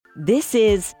This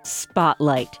is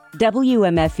Spotlight,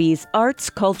 WMFE's arts,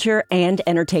 culture, and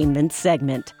entertainment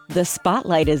segment. The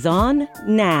spotlight is on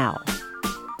now.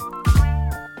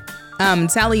 I'm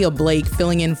Talia Blake,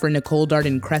 filling in for Nicole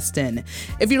Darden-Creston.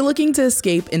 If you're looking to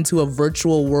escape into a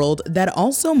virtual world that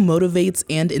also motivates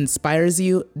and inspires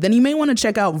you, then you may want to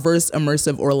check out Verse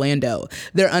Immersive Orlando.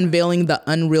 They're unveiling the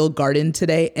Unreal Garden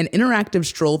today, an interactive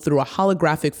stroll through a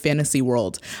holographic fantasy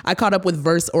world. I caught up with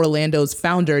Verse Orlando's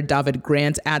founder, David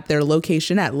Grant, at their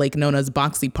location at Lake Nona's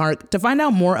Boxy Park to find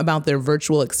out more about their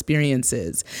virtual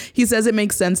experiences. He says it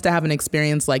makes sense to have an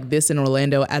experience like this in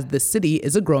Orlando as the city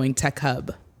is a growing tech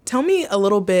hub. Tell me a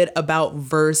little bit about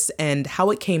Verse and how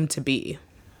it came to be.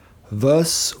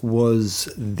 Verse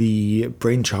was the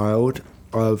brainchild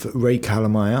of Ray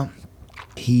Calamier.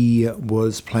 He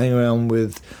was playing around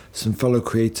with some fellow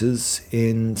creators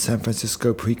in San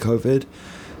Francisco pre-COVID,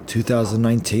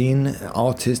 2019,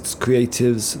 artists,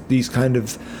 creatives, these kind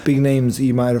of big names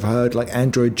you might have heard, like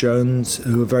Android Jones,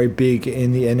 who are very big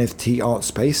in the NFT art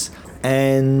space.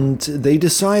 And they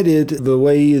decided the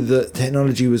way that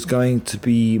technology was going to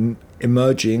be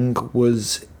emerging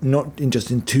was not just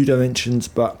in 2 dimensions,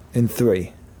 but in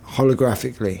 3,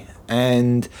 holographically.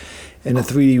 And in a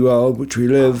 3D world, which we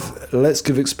live, let's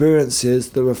give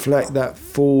experiences that reflect that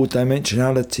full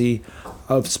dimensionality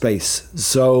of space.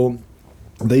 So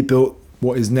they built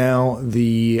what is now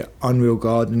the Unreal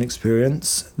Garden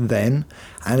experience then,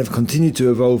 and have continued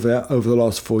to evolve it over the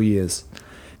last 4 years.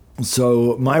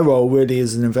 So my role really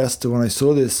as an investor, when I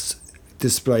saw this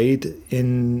displayed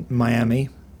in Miami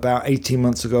about 18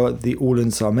 months ago at the All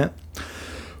In Summit,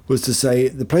 was to say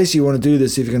the place you want to do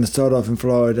this if you're going to start off in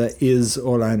Florida is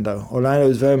Orlando. Orlando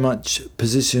is very much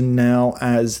positioned now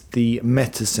as the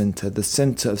meta center, the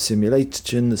center of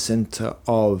simulation, the center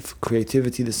of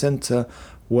creativity, the center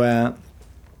where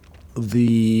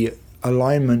the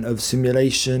alignment of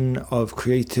simulation, of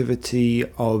creativity,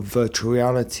 of virtual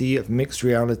reality, of mixed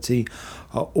reality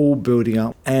are all building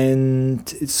up. And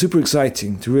it's super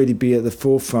exciting to really be at the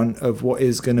forefront of what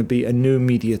is going to be a new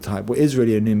media type, what is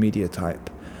really a new media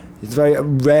type. It's very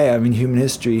rare in human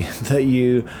history that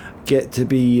you get to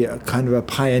be kind of a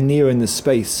pioneer in the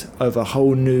space of a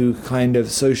whole new kind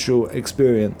of social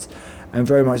experience. And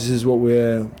very much this is what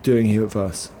we're doing here at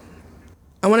Verse.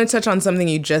 I want to touch on something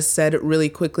you just said really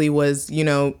quickly was,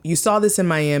 you saw this in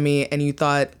Miami and you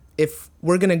thought, if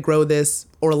we're going to grow this,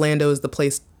 Orlando is the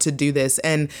place to do this.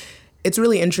 And it's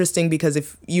really interesting because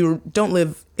if you don't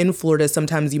live in Florida,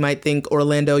 sometimes you might think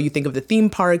Orlando, you think of the theme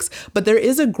parks, but there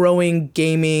is a growing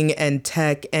gaming and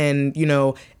tech and,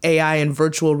 AI and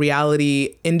virtual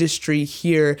reality industry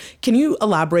here. Can you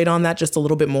elaborate on that just a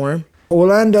little bit more?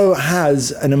 Orlando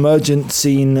has an emergent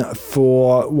scene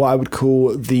for what I would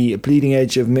call the bleeding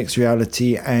edge of mixed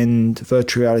reality and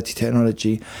virtual reality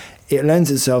technology. It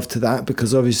lends itself to that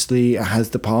because obviously it has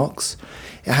the parks,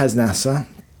 it has NASA,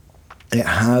 it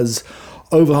has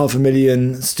over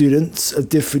 500,000 students of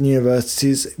different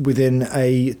universities within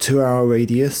a 2-hour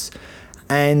radius,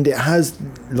 and it has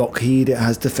Lockheed, it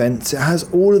has defense, it has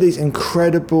all of these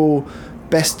incredible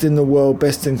best in the world,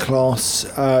 best in class,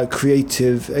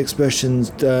 creative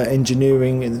expressions,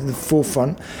 engineering at the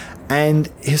forefront. And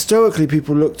historically,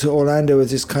 people look to Orlando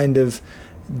as this kind of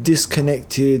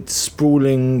disconnected,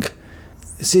 sprawling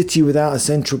city without a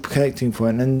central connecting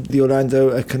point. And the Orlando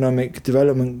Economic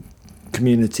Development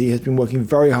Community has been working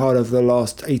very hard over the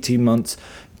last 18 months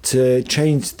to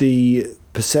change the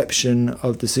perception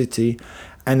of the city.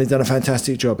 And they've done a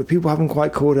fantastic job, but people haven't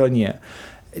quite caught on yet.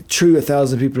 True,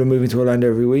 1,000 people are moving to Orlando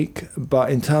every week,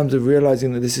 but in terms of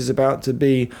realizing that this is about to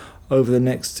be, over the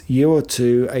next year or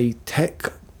two, a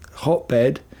tech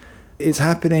hotbed, it's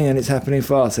happening and it's happening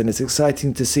fast, and it's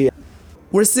exciting to see.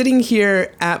 We're sitting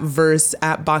here at Verse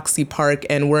at Boxy Park,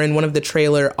 and we're in one of the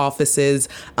trailer offices.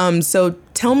 So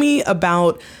tell me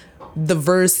about the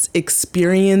Verse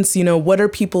experience. What are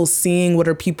people seeing? What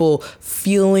are people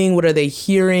feeling? What are they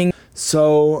hearing?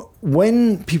 So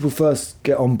when people first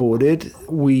get onboarded,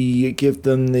 we give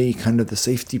them the kind of the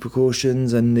safety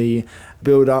precautions and the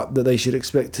build up that they should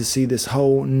expect to see this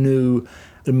whole new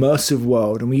immersive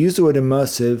world. And we use the word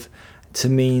immersive to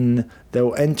mean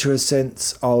they'll enter a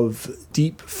sense of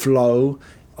deep flow,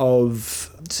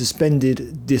 of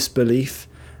suspended disbelief,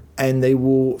 and they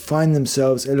will find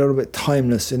themselves a little bit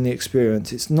timeless in the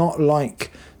experience. It's not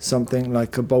like something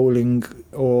like a bowling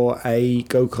or a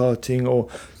go-karting or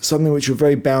something which you're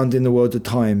very bound in the world of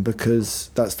time,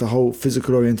 because that's the whole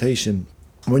physical orientation.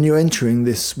 When you're entering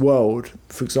this world,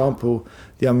 for example,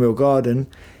 the Unreal Garden,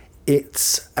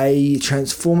 it's a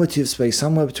transformative space,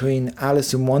 somewhere between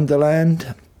Alice in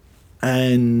Wonderland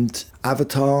and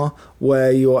Avatar,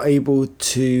 where you're able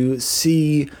to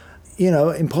see,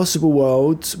 impossible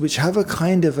worlds which have a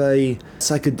kind of a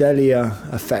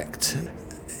psychedelia effect.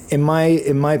 In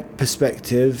my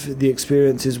perspective, the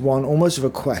experience is one almost of a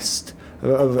quest,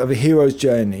 of a hero's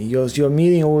journey. You're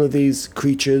meeting all of these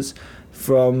creatures,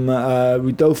 from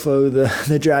Rodolfo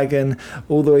the dragon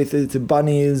all the way through to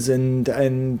bunnies and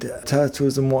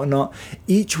turtles and whatnot,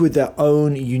 each with their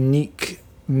own unique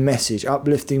message,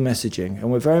 uplifting messaging.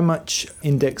 And we're very much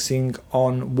indexing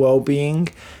on well-being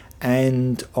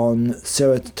and on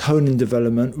serotonin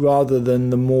development rather than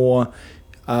the more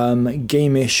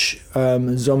game-ish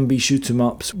zombie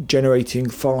shoot-em-ups generating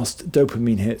fast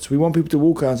dopamine hits. We want people to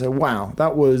walk around and say, wow,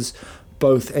 that was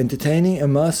both entertaining,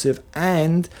 immersive,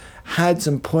 and had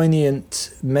some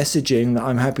poignant messaging that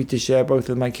I'm happy to share both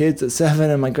with my kids at 7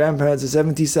 and my grandparents at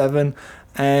 77.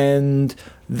 And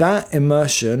that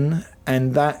immersion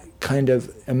and that kind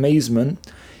of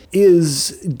amazement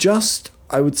is just,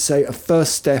 I would say, a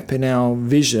first step in our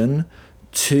vision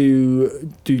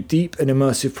to do deep and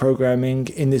immersive programming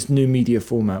in this new media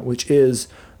format, which is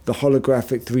the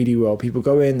holographic 3D world. People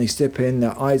go in, they step in,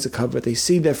 their eyes are covered, they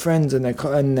see their friends and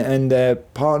their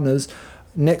partners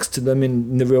next to them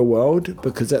in the real world,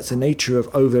 because that's the nature of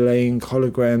overlaying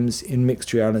holograms in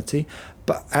mixed reality.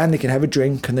 And they can have a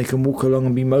drink and they can walk along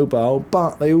and be mobile,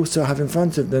 but they also have in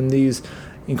front of them these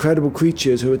incredible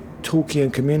creatures who are talking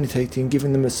and communicating,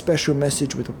 giving them a special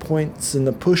message with the points and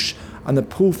the push and the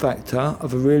pull factor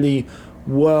of a really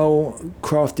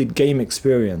well-crafted game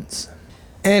experience.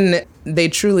 And they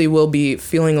truly will be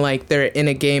feeling like they're in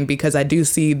a game, because I do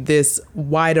see this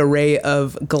wide array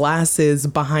of glasses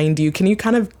behind you. Can you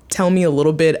kind of tell me a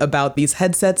little bit about these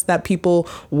headsets that people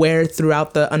wear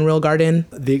throughout the Unreal Garden?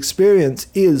 The experience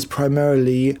is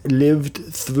primarily lived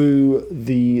through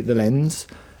the lens.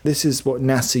 This is what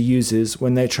NASA uses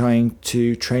when they're trying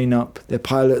to train up their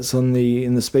pilots in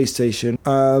the space station.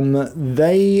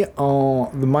 They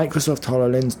are the Microsoft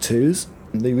HoloLens 2s.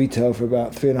 They retail for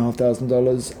about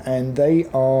 $3,500, and they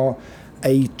are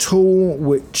a tool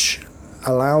which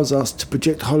allows us to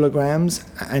project holograms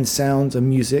and sounds and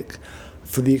music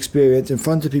for the experience in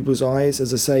front of people's eyes,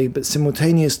 as I say, but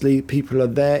simultaneously people are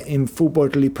there in full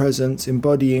bodily presence,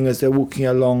 embodying as they're walking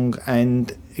along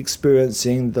and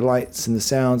experiencing the lights and the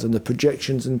sounds and the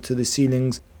projections into the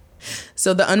ceilings.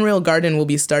 So the Unreal Garden will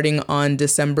be starting on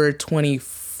December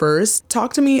 21st.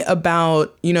 Talk to me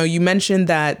about, you mentioned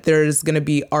that there's going to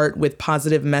be art with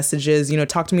positive messages.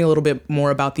 Talk to me a little bit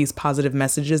more about these positive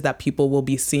messages that people will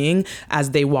be seeing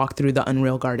as they walk through the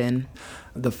Unreal Garden.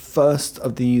 The first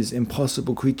of these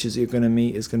impossible creatures you're going to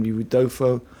meet is going to be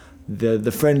Rodolfo,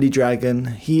 the friendly dragon.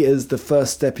 He is the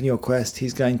first step in your quest.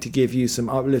 He's going to give you some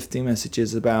uplifting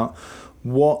messages about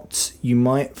what you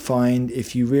might find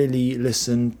if you really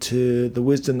listen to the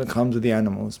wisdom that comes with the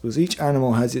animals, because each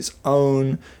animal has its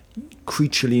own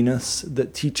creatureliness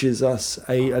that teaches us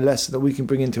a lesson that we can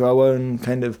bring into our own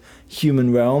kind of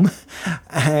human realm.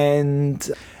 And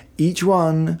each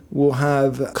one will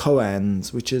have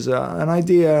koans, which is an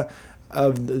idea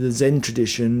of the Zen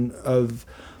tradition of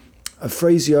a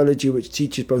phraseology which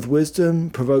teaches both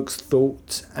wisdom, provokes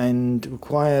thought, and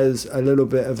requires a little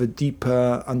bit of a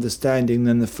deeper understanding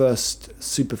than the first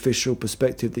superficial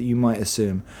perspective that you might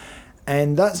assume.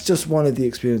 And that's just one of the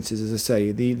experiences, as I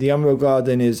say. The Unreal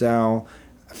Garden is our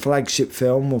flagship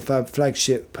film or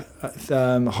flagship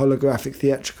holographic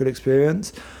theatrical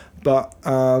experience, but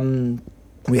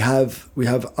we have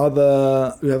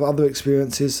other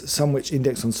experiences, some which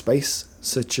index on space,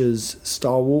 such as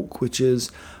Star Walk, which is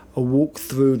a walk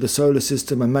through the solar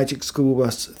system, a magic school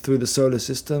bus through the solar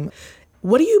system.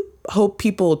 What do you hope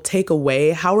people take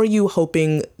away? How are you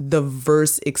hoping the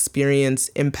Verse experience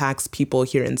impacts people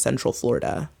here in Central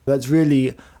Florida? That's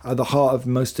really at the heart of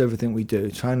most everything we do,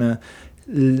 trying to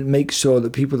make sure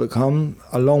that people that come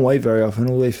a long way very often,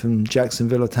 all the way from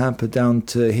Jacksonville or Tampa down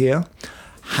to here,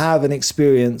 have an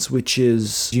experience which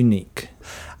is unique.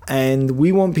 And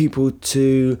we want people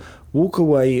to walk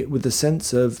away with a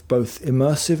sense of both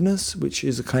immersiveness, which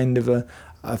is a kind of a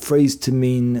phrase to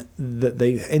mean that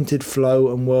they've entered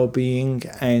flow and well-being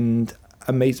and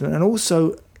amazement, and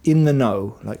also in the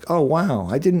know, like, oh wow,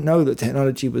 I didn't know that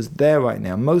technology was there right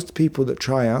now. Most people that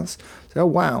try us say, oh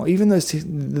wow, even though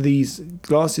these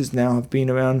glasses now have been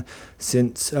around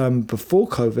since before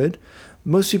COVID,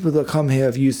 most people that come here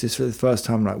have used this for the first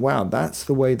time, like, wow, that's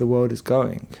the way the world is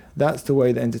going. That's the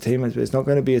way the entertainment is. It's not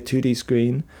going to be a 2D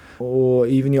screen or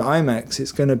even your IMAX.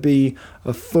 It's going to be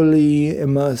a fully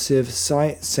immersive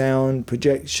sight, sound,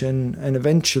 projection, and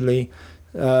eventually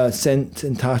scent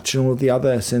and touch and all the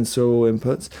other sensorial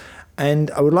inputs.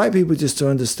 And I would like people just to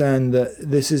understand that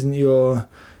this isn't your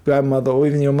grandmother or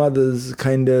even your mother's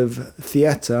kind of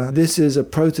theatre. This is a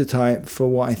prototype for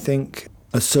what I think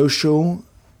a social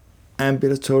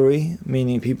ambulatory,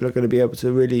 meaning people are going to be able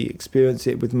to really experience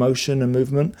it with motion and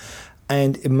movement,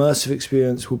 and immersive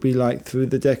experience will be like through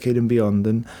the decade and beyond.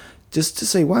 And just to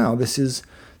say, wow, this is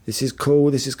cool,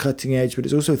 this is cutting edge, but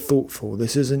it's also thoughtful.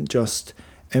 This isn't just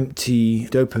empty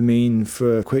dopamine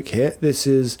for a quick hit. This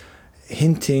is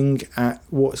hinting at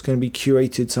what's going to be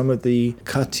curated, some of the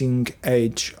cutting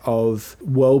edge of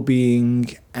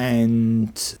well-being,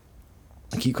 and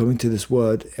I keep coming to this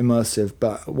word immersive,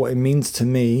 but what it means to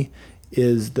me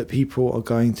is that people are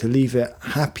going to leave it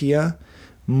happier,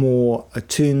 more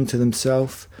attuned to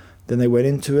themselves than they went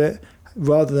into it.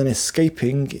 Rather than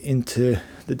escaping into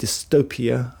the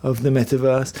dystopia of the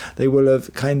metaverse, they will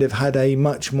have kind of had a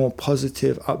much more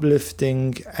positive,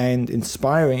 uplifting and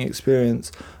inspiring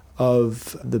experience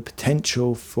of the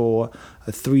potential for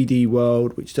a 3D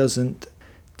world which doesn't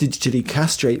digitally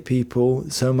castrate people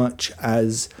so much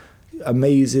as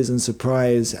amazes and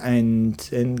surprise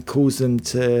and calls them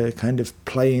to kind of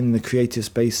play in the creative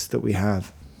space that we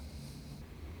have.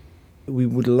 We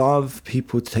would love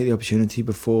people to take the opportunity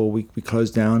before we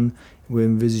close down. We're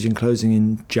envisaging closing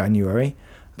in January,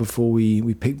 before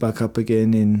we pick back up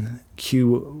again in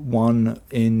Q1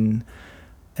 in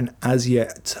an as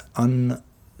yet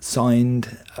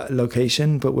unsigned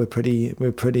location, but we're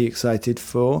pretty excited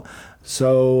for.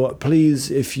 So please,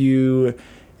 if you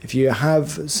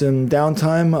have some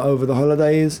downtime over the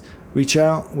holidays, reach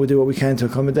out. We'll do what we can to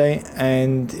accommodate.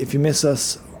 And if you miss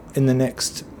us in the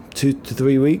next 2 to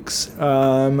 3 weeks,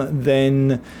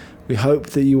 then we hope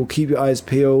that you will keep your eyes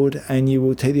peeled and you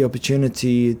will take the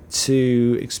opportunity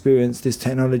to experience this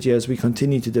technology as we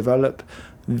continue to develop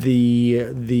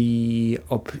the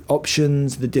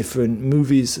options, the different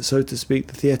movies, so to speak,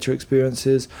 the theatre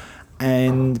experiences,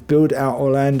 and build out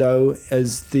Orlando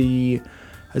as the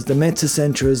meta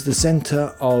center, as the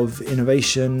center of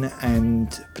innovation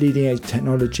and bleeding edge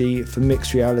technology for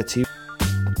mixed reality.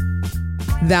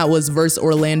 That was Verse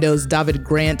Orlando's David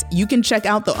Grant. You can check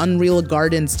out the Unreal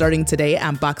Garden starting today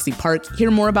at Boxy Park.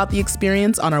 Hear more about the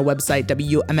experience on our website,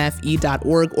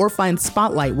 WMFE.org, or find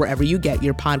Spotlight wherever you get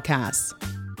your podcasts.